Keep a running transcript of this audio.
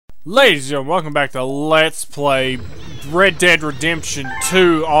Ladies and gentlemen, welcome back to Let's Play Red Dead Redemption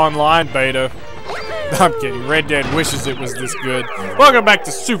 2 Online Beta. I'm kidding, Red Dead wishes it was this good. Welcome back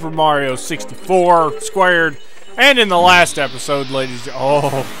to Super Mario 64 Squared. And in the last episode, ladies and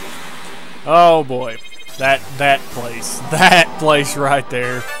gentlemen, oh boy, that place right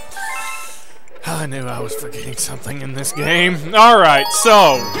there. I knew I was forgetting something in this game. Alright,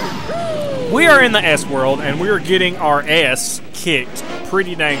 so we are in the S world and we are getting our ass kicked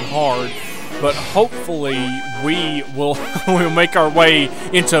pretty dang hard, but hopefully we will we'll make our way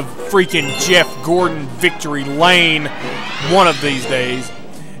into freaking Jeff Gordon victory lane one of these days.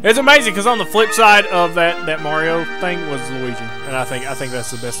 It's amazing because on the flip side of that Mario thing was Luigi, and I think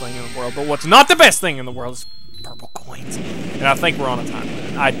that's the best thing in the world. But what's not the best thing in the world is purple coins, and I think we're on a time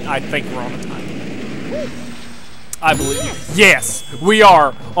limit. I think we're on a time limit. I believe you. Yes, we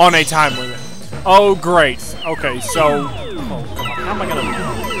are on a time limit. Oh great. Okay, so oh come on, how am I gonna?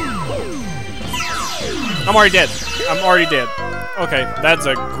 I'm already dead. I'm already dead. Okay, that's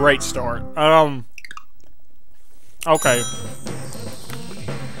a great start. Okay.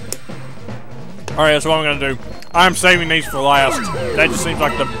 Alright, that's what I'm gonna do. I'm saving these for last. That just seems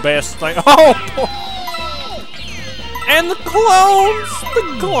like the best thing. Oh! And the clones!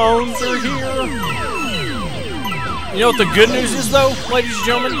 The clones are here! You know what the good news is, though, ladies and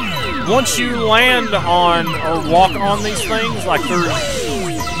gentlemen? Once you land on, or walk on these things, like,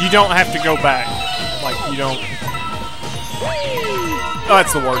 you don't have to go back. Like, you don't... Oh,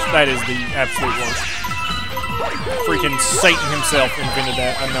 that's the worst. That is the absolute worst. Freaking Satan himself invented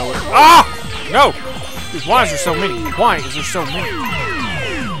that. I know it. Ah! No! Dude, why is there so many? Why is there so many?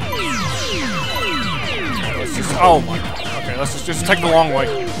 Let's just... Oh my god. Okay, let's just take the long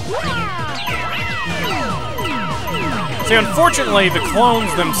way. See, unfortunately, the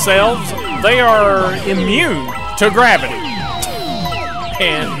clones themselves, they are immune to gravity.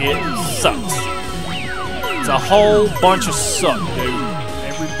 And it sucks. It's a whole bunch of suck, dude.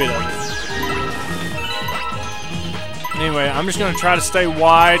 Every bit of it. Anyway, I'm just gonna try to stay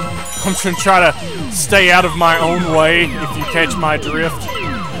wide. I'm just gonna try to stay out of my own way, if you catch my drift.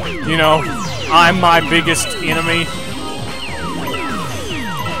 You know, I'm my biggest enemy. Let's see here.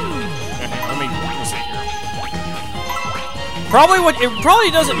 It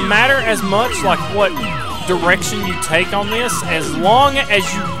probably doesn't matter as much, like, what direction you take on this, as long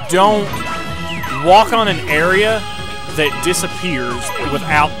as you don't walk on an area that disappears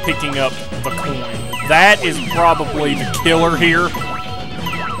without picking up the coin. That is probably the killer here. Okay,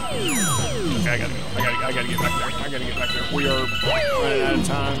 I gotta go. I gotta get back there. I gotta get back there. We are running out of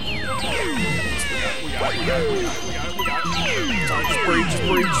time. We got it. Sorry,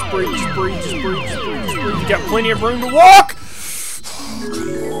 just breathe. You got plenty of room to walk!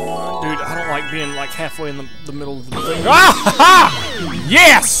 Dude, I don't like being like halfway in the middle of the thing. Ah! Ha!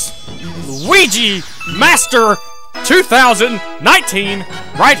 Yes! Luigi Master 2019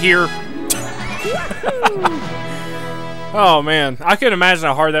 right here. Oh man, I could imagine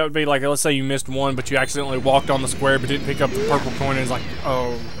how hard that would be. Like, let's say you missed one, but you accidentally walked on the square, but didn't pick up the purple coin, and it's like,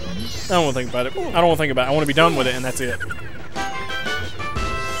 oh, I don't want to think about it. I don't want to think about it. I want to be done with it, and that's it.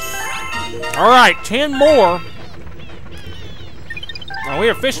 All right, 10 more. Now we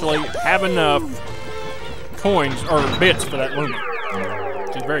officially have enough coins or bits for that movement,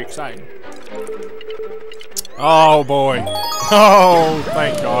 which is very exciting. Oh boy! Oh,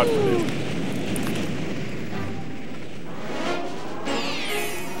 thank God for this.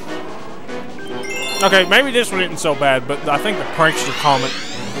 Okay, maybe this one isn't so bad, but I think the Prankster Comet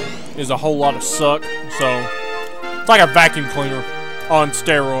is a whole lot of suck, so it's like a vacuum cleaner on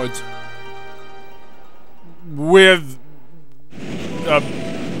steroids with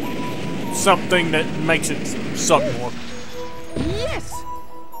something that makes it suck more. Yes.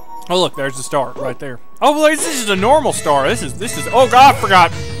 Oh look, there's the star right there. Oh, well, this is a normal star. This is. Oh God, I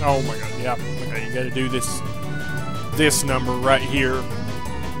forgot. Oh my God, yeah. Okay, you got to do this number right here.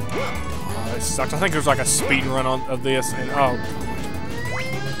 This sucks. I think there's like a speed run of this, and oh.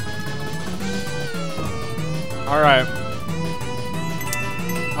 Alright.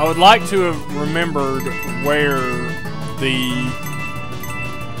 I would like to have remembered where the...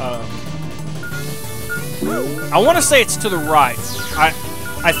 I want to say it's to the right.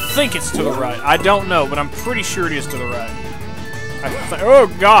 I think it's to the right. I don't know, but I'm pretty sure it is to the right. Oh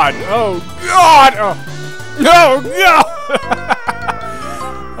God! Oh God! Oh no! No!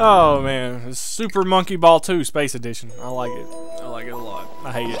 Oh man, Super Monkey Ball 2 Space Edition. I like it. I like it a lot.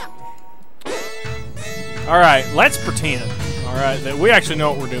 I hate it. Alright, let's pretend, alright, that we actually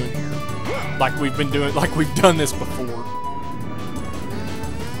know what we're doing here. Like we've done this before.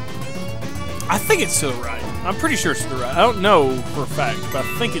 I think it's to the right. I'm pretty sure it's to the right. I don't know for a fact, but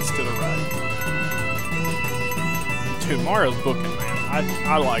I think it's to the right. Dude, Mario's booking, man.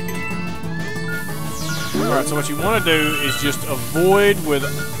 I like it. Alright, so what you want to do is just avoid with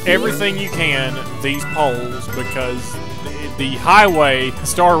everything you can these poles, because the highway,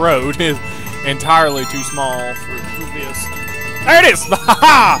 Star Road, is entirely too small for this. There it is!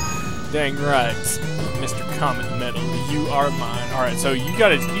 Ha! Dang right. Mr. Comet Metal, you are mine. Alright, so you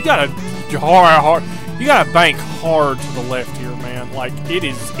gotta bank hard to the left here, man. Like,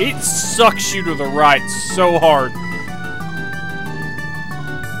 it sucks you to the right so hard.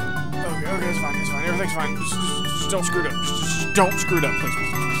 Okay, it's fine, everything's fine. Just don't screw it up. Just don't screw it up, please.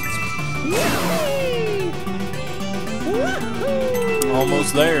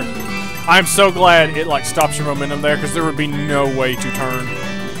 Almost there. I'm so glad it, like, stops your momentum there, because there would be no way to turn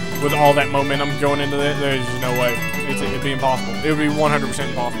with all that momentum going into it. There's just no way. It'd be impossible. It would be 100%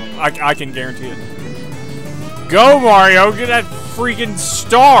 impossible. I can guarantee it. Go, Mario! Get that freaking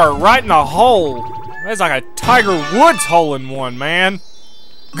star right in the hole! That's like a Tiger Woods hole-in-one, man.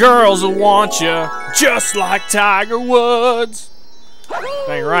 Girls will want you just like Tiger Woods.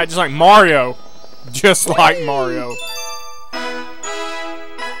 Dang right, just like Mario. Just like Mario.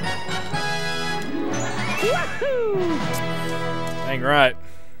 Dang right.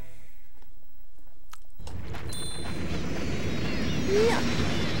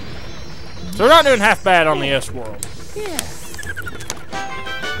 So we're not doing half bad on the S-World.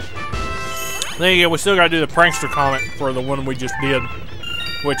 Then again, we still gotta do the prankster comment for the one we just did,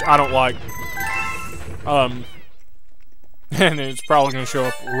 which I don't like. And it's probably gonna show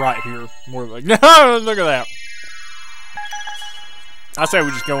up right here. More like, no, look at that. I say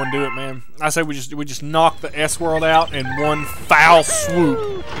we just go and do it, man. I say we just knock the S-World out in one foul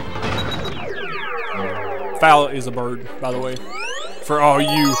swoop. Foul is a bird, by the way. For all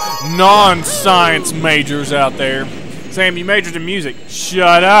you non-science majors out there. Sam, you majored in music.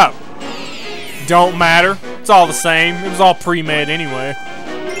 Shut up. Don't matter. It's all the same. It was all pre-med anyway.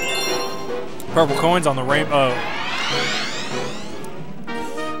 Purple coins on the rainbow.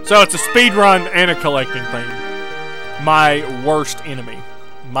 So it's a speed run and a collecting thing. My worst enemy.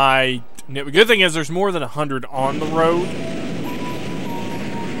 The good thing is there's more than 100 on the road.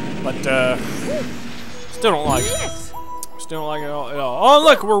 But, still don't like it. Still don't like it at all. Oh,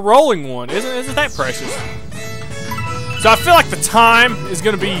 look, we're rolling one. Isn't that precious? So I feel like the time is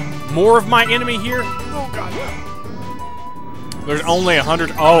going to be more of my enemy here. Oh, God. There's only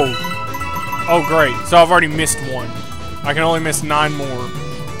 100. Oh. Oh, great. So I've already missed one. I can only miss 9 more.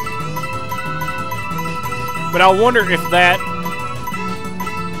 But I wonder if that...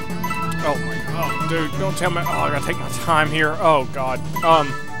 Oh, my God. Dude, don't tell me... Oh, I gotta take my time here. Oh, God.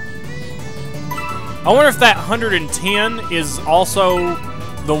 I wonder if that 110 is also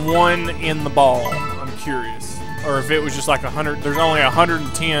the one in the ball. I'm curious. Or if it was just like 100... There's only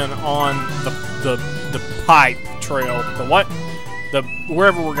 110 on the pipe trail. The what?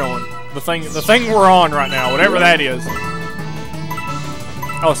 Wherever we're going. The thing we're on right now. Whatever that is.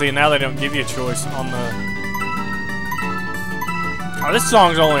 Oh, see, now they don't give you a choice on the... Oh, this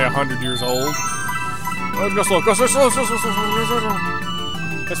song's only 100 years old. Oh, go slow, go slow, slow, slow, slow, slow, slow, slow,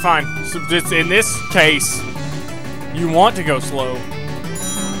 slow. It's fine. So in this case, you want to go slow.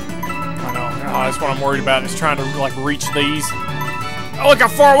 I know. Oh, that's what I'm worried about, is trying to, like, reach these. Oh, look how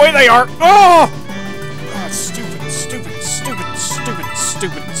far away they are! Oh! Oh, it's stupid, stupid, stupid, stupid,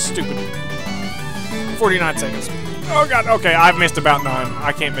 stupid, stupid. 49 seconds. Oh, God. Okay, I've missed about 9.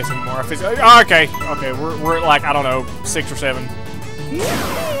 I can't miss anymore. Okay. Okay, we're at, like, I don't know, 6 or 7.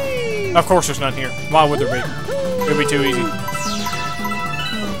 Of course there's none here. Why would there be? It would be too easy. We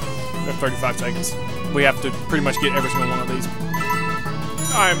have 35 seconds. We have to pretty much get every single one of these.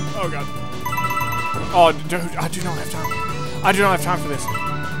 Oh, God. Oh, dude, I do not have time. I do not have time for this.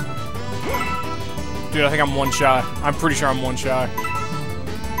 Dude, I think I'm 1 shy. I'm pretty sure I'm 1 shy.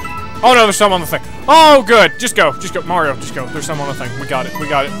 Oh, no, there's some on the thing. Oh, good. Just go. Just go. Mario, just go. There's some on the thing. We got it. We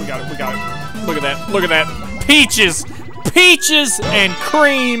got it. We got it. We got it. Look at that. Look at that. Peaches! Peaches and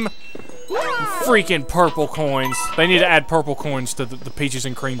cream! Freaking purple coins. They need to add purple coins to the peaches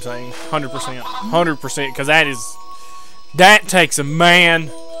and cream thing. 100%. 100%. Because that takes a man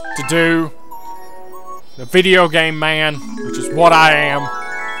to do. A video game man, which is what I am.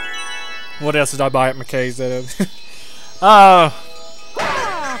 What else did I buy at McKay's that of?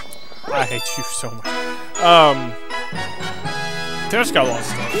 I hate you so much. I just got a lot of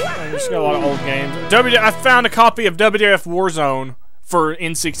stuff. I just got a lot of old games. I found a copy of WWF Warzone for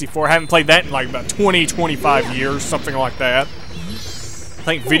N64. I haven't played that in like about 20, 25 years, something like that. I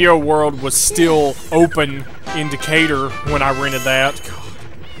think Video World was still open in Decatur when I rented that.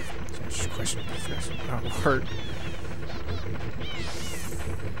 God. start.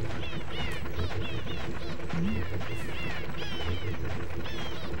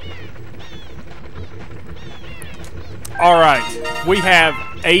 Alright, we have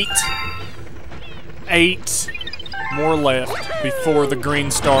eight more left before the green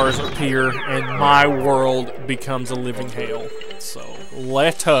stars appear and my world becomes a living hell. So,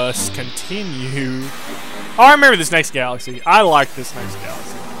 let us continue. Oh, I remember this next galaxy. I like this next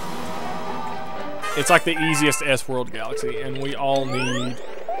galaxy. It's like the easiest S-World galaxy, and we all need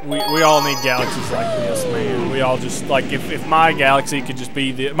galaxies like this, man. We all just, like, if my galaxy could just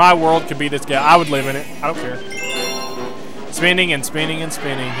be my world could be this I would live in it. I don't care. Spinning and spinning and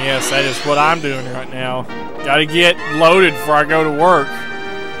spinning. Yes, that is what I'm doing right now. Gotta get loaded before I go to work.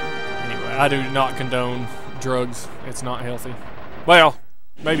 Anyway, I do not condone drugs. It's not healthy. Well,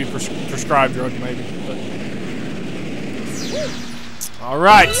 maybe prescribed drugs, maybe. But. All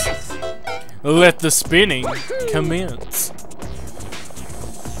right. Let the spinning commence.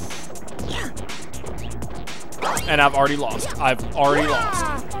 And I've already lost. I've already lost.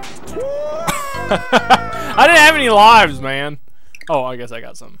 I didn't have any lives, man. Oh, I guess I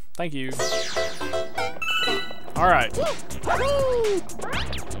got some. Thank you. Alright.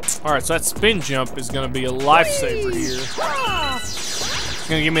 Alright, so that spin jump is going to be a lifesaver here. It's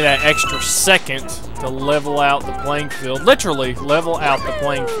going to give me that extra second to level out the playing field. Literally, level out the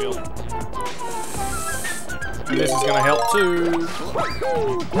playing field. And this is going to help too.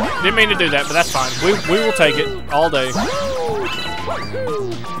 Didn't mean to do that, but that's fine. We will take it all day.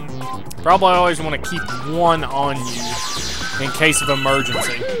 Probably always want to keep one on you in case of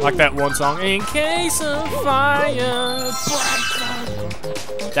emergency. Like that one song, in case of fire.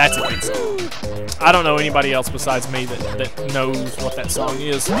 That's a good song. I don't know anybody else besides me that knows what that song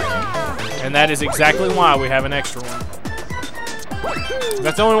is. And that is exactly why we have an extra one.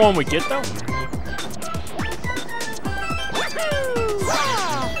 That's the only one we get, though?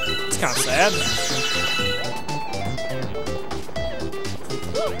 It's kind of sad.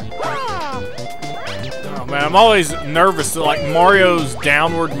 Oh man, I'm always nervous that like Mario's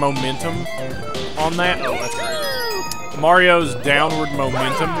downward momentum on that. Oh, that's great. Mario's downward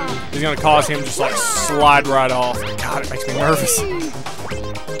momentum is gonna cause him just like slide right off. God, it makes me nervous.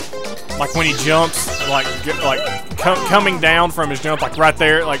 Like when he jumps, coming down from his jump, like right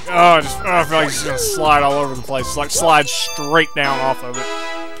there, like I feel like he's just gonna slide all over the place. Just, like slide straight down off of it.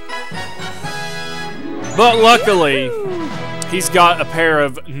 But luckily, he's got a pair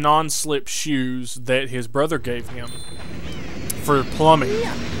of non-slip shoes that his brother gave him for plumbing,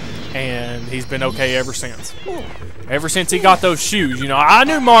 and he's been okay ever since. Ever since he got those shoes, you know, I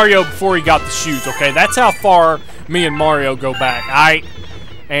knew Mario before he got the shoes. Okay, that's how far me and Mario go back.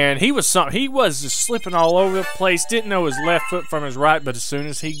 And he was just slipping all over the place. Didn't know his left foot from his right, but as soon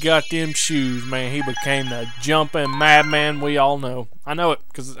as he got them shoes, man, he became the jumping madman we all know. I know it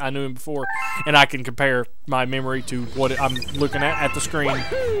because I knew him before, and I can compare my memory to what I'm looking at the screen,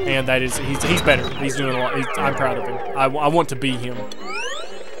 and that is he's better. He's doing a lot. I'm proud of him. I want to be him.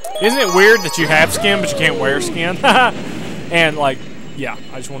 Isn't it weird that you have skin but you can't wear skin? And like, yeah,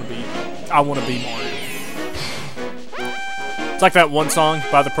 I want to be Mario. It's like that one song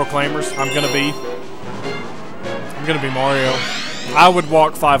by the Proclaimers, I'm gonna be Mario. I would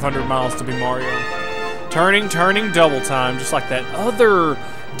walk 500 miles to be Mario. Turning, double time, just like that other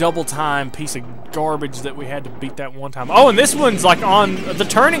double time piece of garbage that we had to beat that one time. Oh, and this one's like on the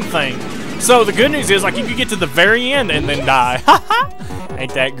turning thing. So the good news is like you can get to the very end and then die.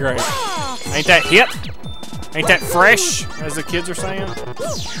 Ain't that great? Ain't that hip? Ain't that fresh, as the kids are saying?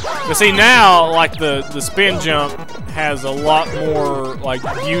 But see, now, like, the spin jump has a lot more, like,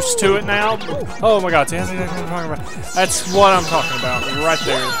 use to it now. Oh, my God. See, that's exactly what I'm talking about. That's what I'm talking about, right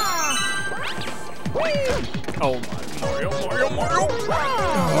there. Oh, my. Mario.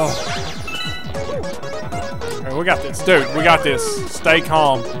 Oh. All right, we got this. Dude, we got this. Stay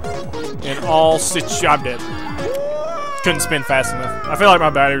calm. In all situations. I'm dead. Couldn't spin fast enough. I feel like my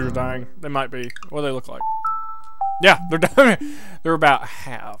batteries are dying. They might be. What do they look like? Yeah, they're about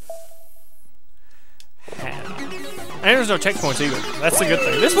half. And there's no checkpoints either. That's the good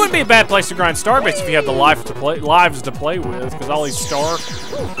thing. This wouldn't be a bad place to grind star bits if you had the lives to play with, because all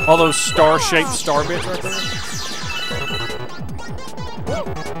those star-shaped star bits right there.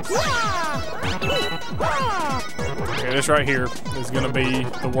 Okay, this right here is gonna be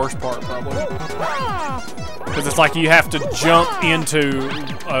the worst part probably, because it's like you have to jump into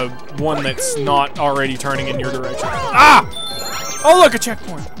one that's not already turning in your direction. Ah! Oh look, a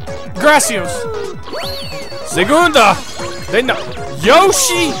checkpoint. Gracias. Segunda. They know.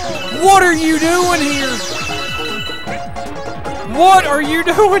 Yoshi, what are you doing here? What are you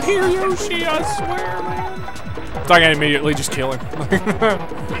doing here, Yoshi? I swear, man. I can immediately just kill him.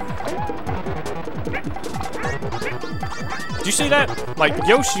 Did you see that? Like,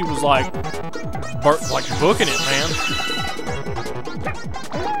 Yoshi was like booking it, man.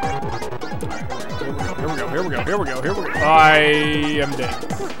 Here we go. I am dead.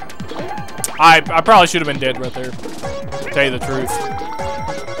 I probably should have been dead right there. To tell you the truth.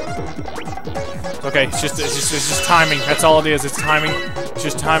 Okay, it's just timing. That's all it is. It's timing. It's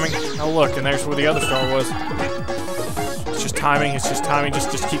just timing. Oh look, and there's where the other star was. It's just timing. It's just timing.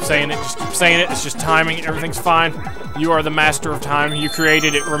 Just keep saying it. Just keep saying it. It's just timing. Everything's fine. You are the master of time. You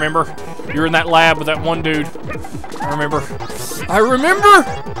created it. Remember? You're in that lab with that one dude. I remember.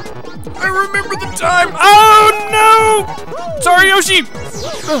 I remember the time. Oh no! Sorry, Yoshi.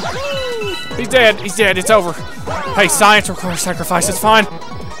 He's dead. He's dead. It's over. Hey, science requires sacrifice. It's fine.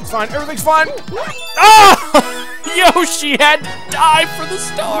 It's fine. Everything's fine. Ah! Yoshi had to die for the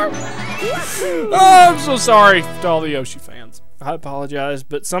star. Oh, I'm so sorry to all the Yoshi fans. I apologize,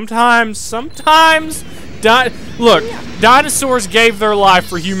 but sometimes, look, dinosaurs gave their life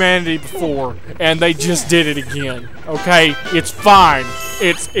for humanity before, and they just did it again. Okay, it's fine.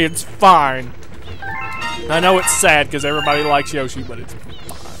 It's fine. I know it's sad because everybody likes Yoshi, but it's fine.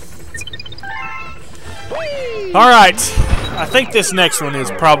 All right, I think this next one is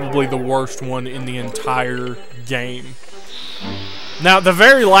probably the worst one in the entire game. Now, the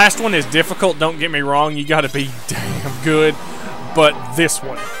very last one is difficult, don't get me wrong, you gotta be damn good, but this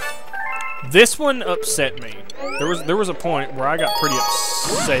one upset me. There was a point where I got pretty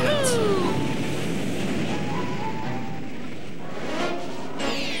upset.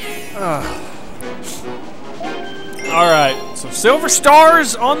 Alright, so silver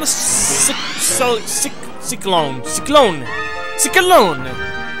stars on the Cyclone.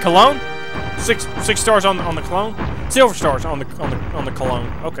 Cologne? Six stars on the cologne? Silver stars on the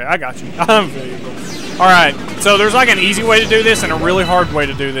cologne. Okay, I got you. Alright, so there's like an easy way to do this and a really hard way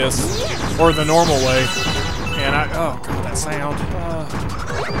to do this. Or the normal way. And oh god, that sound.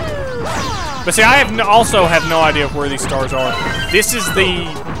 But see, I also have no idea where these stars are. This is the...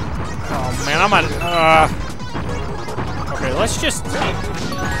 Oh man, I might... Okay, let's just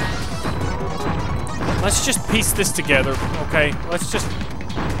piece this together, okay? Let's just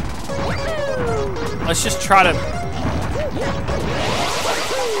try to...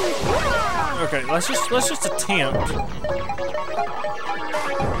 Okay, let's just attempt.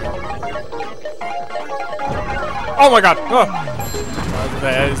 Oh my god! Oh,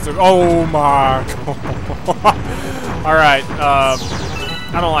 that is the, oh my god! All right,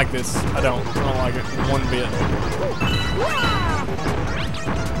 I don't like this. I don't like it one bit.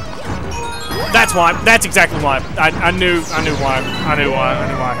 That's why. That's exactly why. I knew why. I knew why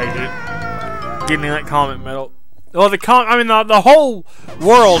I hated it. Give me that comment medal. Well, the whole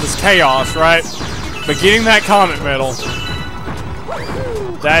world is chaos, right? But getting that comment medal,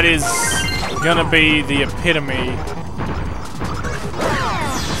 that is gonna be the epitome.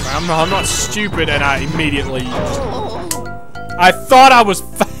 I'm not stupid, and I immediately. I thought I was.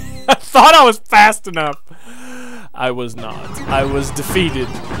 I thought I was fast enough. I was not. I was defeated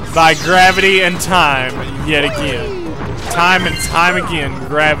by gravity and time yet again. Time and time again,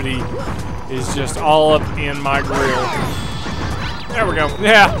 gravity is just all up in my grill. There we go.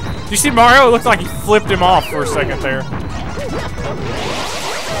 Yeah. Do you see Mario? It looked like he flipped him off for a second there.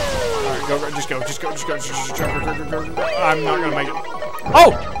 Alright, go. Just go. I'm not gonna make it.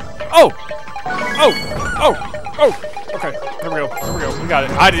 Oh! Okay, here we go. We got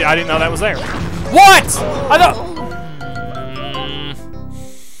it. I didn't know that was there. What?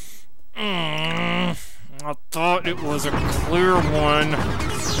 I thought it was a clear one.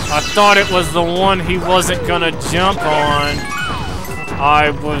 I thought it was the one he wasn't gonna jump on. I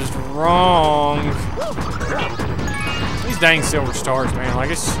was wrong. These dang silver stars, man.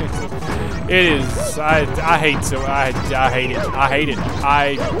 Like it is. I hate silver. I hate it. I hate it.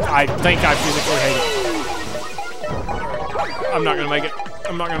 I think I physically hate it. I'm not gonna make it.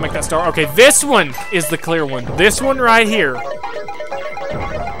 I'm not gonna make that star. Okay, this one is the clear one. This one right here.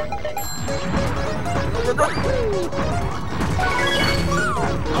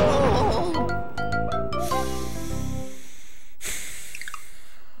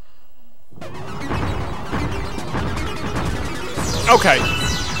 Okay.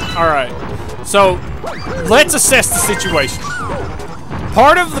 Alright. So, let's assess the situation.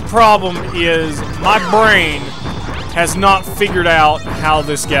 Part of the problem is my brain has not figured out how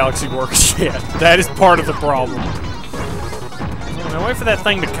this galaxy works yet. That is part of the problem. I'm gonna wait for that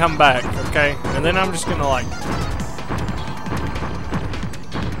thing to come back, okay? And then I'm just gonna like...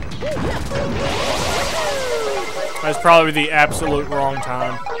 That's probably the absolute wrong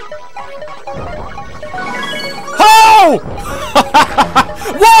time. Ha! No!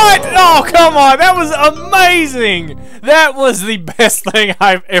 What? Oh, come on. That was amazing. That was the best thing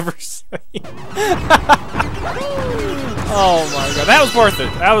I've ever seen. Oh my god. That was worth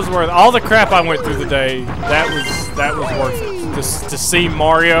it. That was worth it. All the crap I went through today, that was worth it. Just to see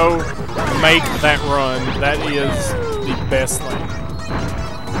Mario make that run, that is the best thing.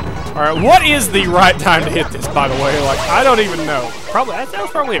 Alright, what is the right time to hit this, by the way? Like, I don't even know. Probably, that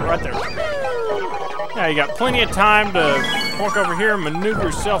was probably it right there. Yeah, you got plenty of time to walk over here, maneuver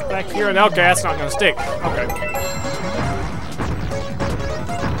yourself back here, and okay, that's not gonna stick. Okay.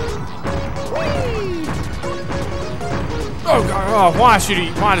 Oh god, oh, why does he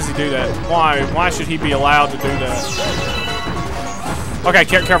do that? Why should he be allowed to do that? Okay,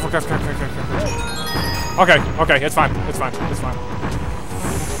 careful. Okay, it's fine.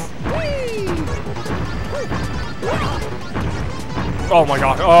 Oh my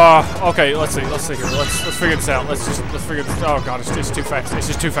god. Okay, let's see here. Let's figure this out. Let's figure this. Oh god, it's just too fast. It's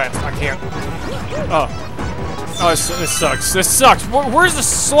just too fast. I can't. Oh, this sucks. This sucks. Where's the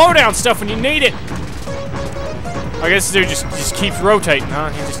slowdown stuff when you need it? I guess this dude just keeps rotating, huh?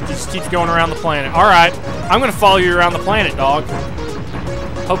 He just keeps going around the planet. All right, I'm gonna follow you around the planet, dog.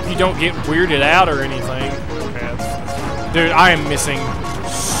 Hope you don't get weirded out or anything. Okay, dude, I am missing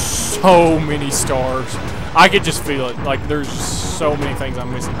so many stars. I could just feel it. Like, there's so many things I'm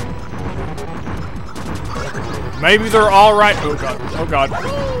missing. Maybe they're all right. Oh god. Oh god.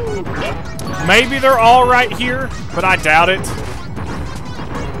 Maybe they're all right here, but I doubt it.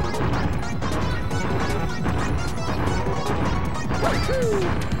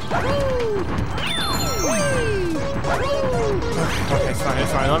 Okay, it's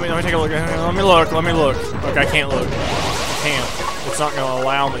fine. Let me take a look. Let me look. Okay, I can't look. I can't. It's not gonna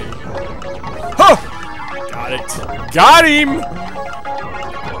allow me. Huh! Got it. Got him!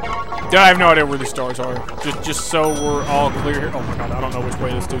 Dude, I have no idea where the stars are. Just so we're all clear here. Oh my god, I don't know which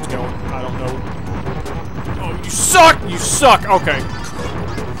way this dude's going. I don't know. Oh, you suck! You suck! Okay.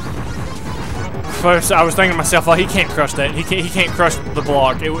 First, I was thinking to myself, like, he can't crush that. He can't crush the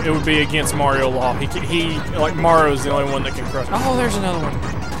block. It would be against Mario law. Like, Mario's the only one that can crush. Oh, there's another one.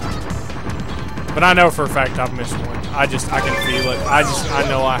 But I know for a fact I've missed one. I can feel it. I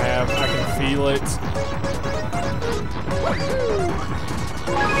know I have. I can feel it.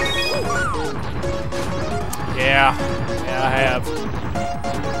 Yeah, I have.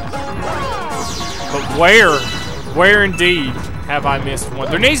 But where indeed have I missed one?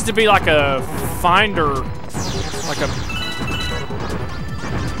 There needs to be like a finder, like a...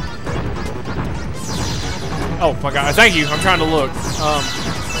 Oh my god, thank you, I'm trying to look.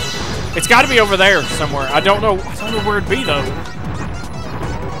 It's gotta be over there somewhere. I don't know where it'd be though.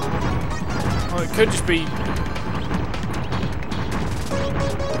 Well, it could just be...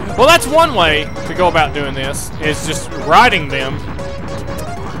 Well, that's one way to go about doing this, is just riding them.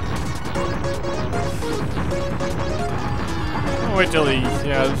 Wait till he,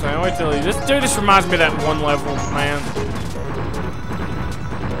 yeah, I'm saying, wait till he, this reminds me of that one level, man.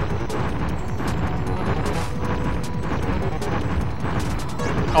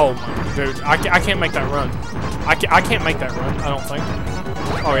 Oh my, dude, I can't make that run. I can't make that run, I don't think.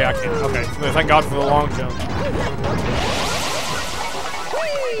 Oh yeah, I can, okay, thank God for the long jump.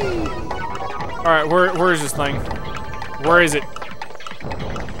 Alright, where is this thing? Where is it?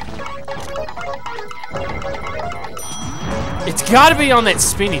 It's gotta be on that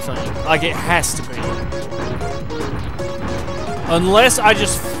spinny thing. Like, it has to be. Unless I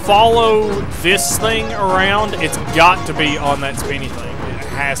just follow this thing around, it's got to be on that spinny thing. It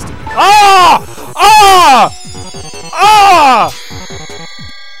has to be. Ah! Ah! Ah!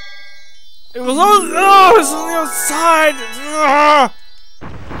 It was on, oh, it was on the outside. Ah!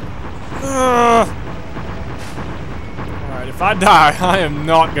 Alright, if I die, I am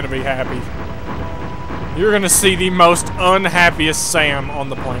not gonna be happy. You're gonna see the most unhappiest Sam on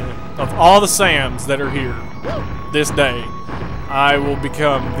the planet. Of all the Sams that are here this day, I will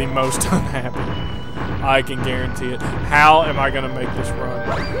become the most unhappy. I can guarantee it. How am I gonna make this run?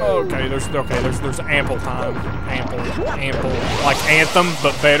 Okay, there's ample time. Ample. Like Anthem,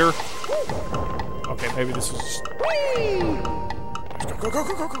 but better. Okay, maybe this is just... Go.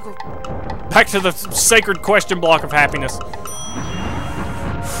 Back to the sacred question block of happiness.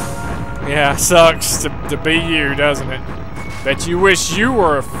 Yeah, sucks to be you, doesn't it? Bet you wish you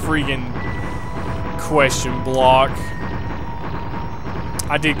were a freaking question block.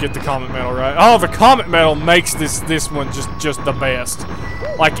 I did get the comet medal, right? Oh, the comet medal makes this one just the best.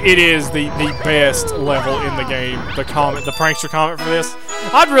 Like, it is the best level in the game. The prankster comet for this.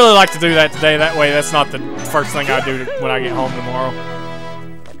 I'd really like to do that today. That way, that's not the first thing I do when I get home tomorrow.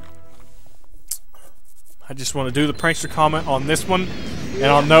 I just want to do the prankster comment on this one, and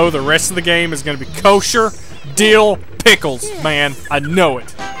I'll know the rest of the game is going to be kosher, dill, pickles, man. I know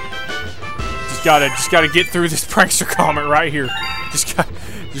it. Just gotta get through this prankster comment right here. Just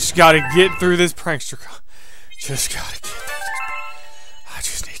gotta get through this prankster comment. Just gotta get through this. I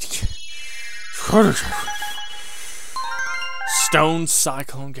just need to get... Stone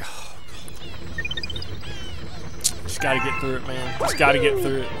Cyclone. Oh, just gotta get through it, man. Just gotta get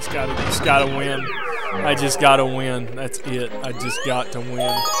through it. Just gotta win. I just gotta win. That's it. I just got to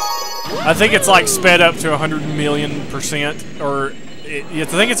win. I think it's like sped up to 100,000,000%, or I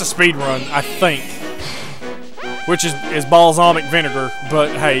think it's a speed run. I think, which is balsamic vinegar.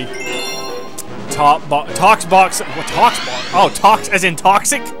 But hey, tox box. What tox box? Oh, tox as in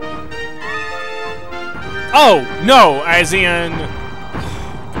toxic. Oh no, as in.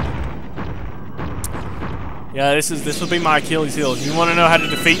 Yeah, this will be my Achilles heel. If you want to know how to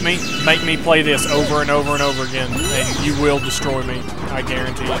defeat me, make me play this over and over and over again, and you will destroy me. I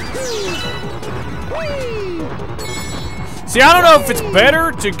guarantee it. See, I don't know if it's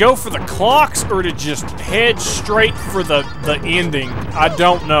better to go for the clocks or to just head straight for the ending. I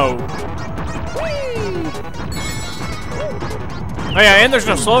don't know. Oh yeah, and there's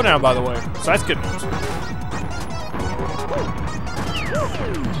no slowdown, by the way, so that's good news.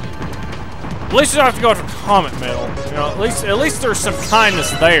 At least you don't have to go for comet medal. You know, at least there's some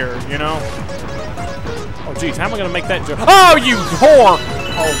kindness there, you know? Oh geez, how am I gonna make that jump? Oh, you whore!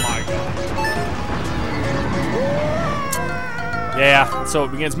 Oh my god. Yeah, so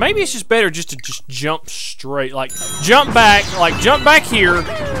it begins. Maybe it's just better just to jump straight. Like, jump back here,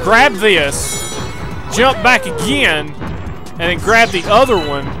 grab this, jump back again, and then grab the other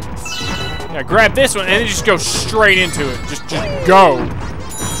one. Yeah, grab this one, and then just go straight into it. Just go.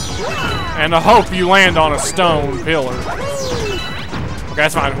 And I hope you land on a stone pillar. Okay,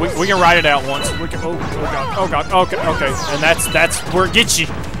 that's fine. We can ride it out once. We can. Oh god. Okay. And that's where it gets you.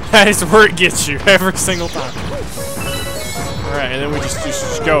 That is where it gets you every single time. All right, and then we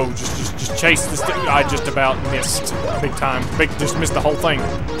just go. Just chase this thing. I just about missed big time. Just missed the whole thing.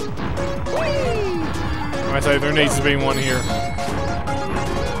 I tell you, there needs to be one here.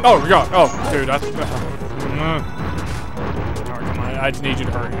 Oh god. Oh, dude. I just need you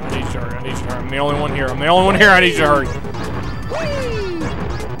to hurry. I need you to hurry. I'm the only one here. I need you to hurry.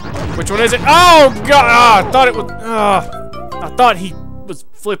 Which one is it? Oh god! I thought it was. I thought he was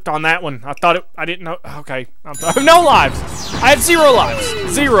flipped on that one. I didn't know. Okay. No lives. I had 0 lives.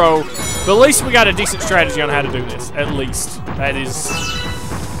 0. But at least we got a decent strategy on how to do this. At least that is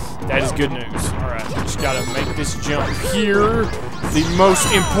good news. All right. We just gotta make this jump here. The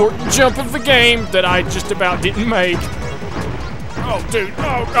most important jump of the game that I just about didn't make. Oh, dude.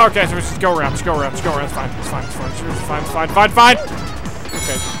 Oh, okay. So let's just go around. It's fine.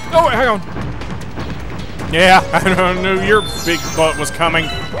 Okay. Oh, wait, hang on. Yeah, I knew your big butt was coming.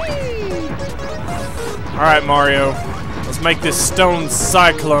 All right, Mario. Let's make this Stone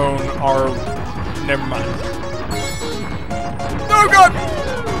Cyclone our... Never mind. Oh, God!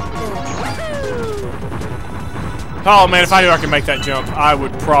 Oh, man, if I knew I could make that jump, I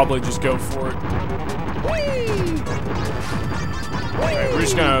would probably just go for it. Okay, we're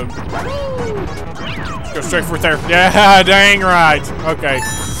just gonna go straight for it there. Yeah, dang right. Okay.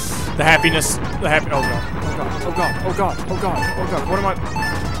 The happiness. Oh god. What am I?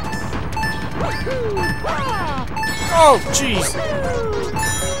 Oh, jeez.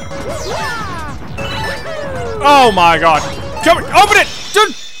 Oh my god. Come on, open it!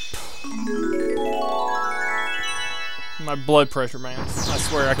 Dude. My blood pressure, man. I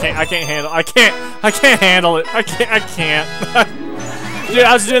swear, I can't handle it. I can't handle it. I can't. Dude,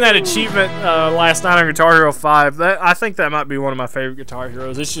 I was doing that achievement last night on Guitar Hero 5. I think that might be one of my favorite Guitar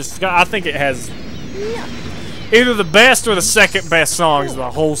Heroes. It's just, I think it has either the best or the second best songs of the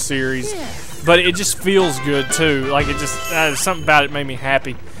whole series. But it just feels good too. Like it just, something about it made me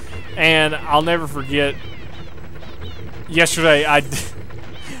happy. And I'll never forget. Yesterday, I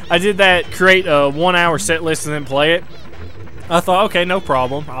did that, create a 1-hour set list and then play it. I thought, okay, no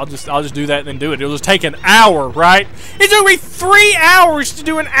problem. I'll just do that and then do it. It'll just take an hour, right? It took me 3 hours to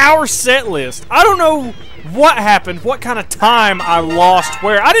do an hour set list. I don't know what happened, what kind of time I lost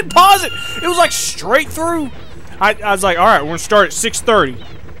where. I didn't pause it. It was like straight through. I was like, all right, we're going to start at 6:30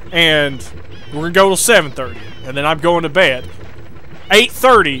 and we're going to go till 7:30 and then I'm going to bed.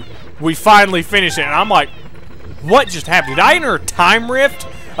 8:30, we finally finish it and I'm like, what just happened? Did I enter a time rift?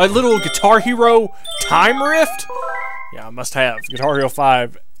 A little Guitar Hero time rift? Yeah, I must have. Guitar Hero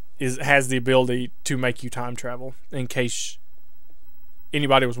 5 has the ability to make you time travel. In case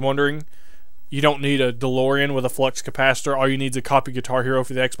anybody was wondering, You don't need a DeLorean with a flux capacitor. All you need is a copy of Guitar Hero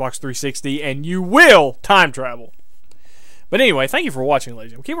for the Xbox 360, and you will time travel. But anyway, thank you for watching,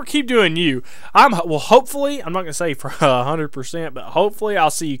 ladies and gentlemen. Keep doing you. Well, hopefully, I'm not going to say for 100%, but hopefully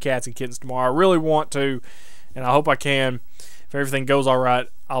I'll see you cats and kittens tomorrow. I really want to, and I hope I can. If everything goes all right,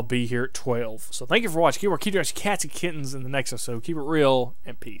 I'll be here at 12. So thank you for watching. Keep doing cats and kittens in the next episode. Keep it real,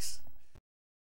 and peace.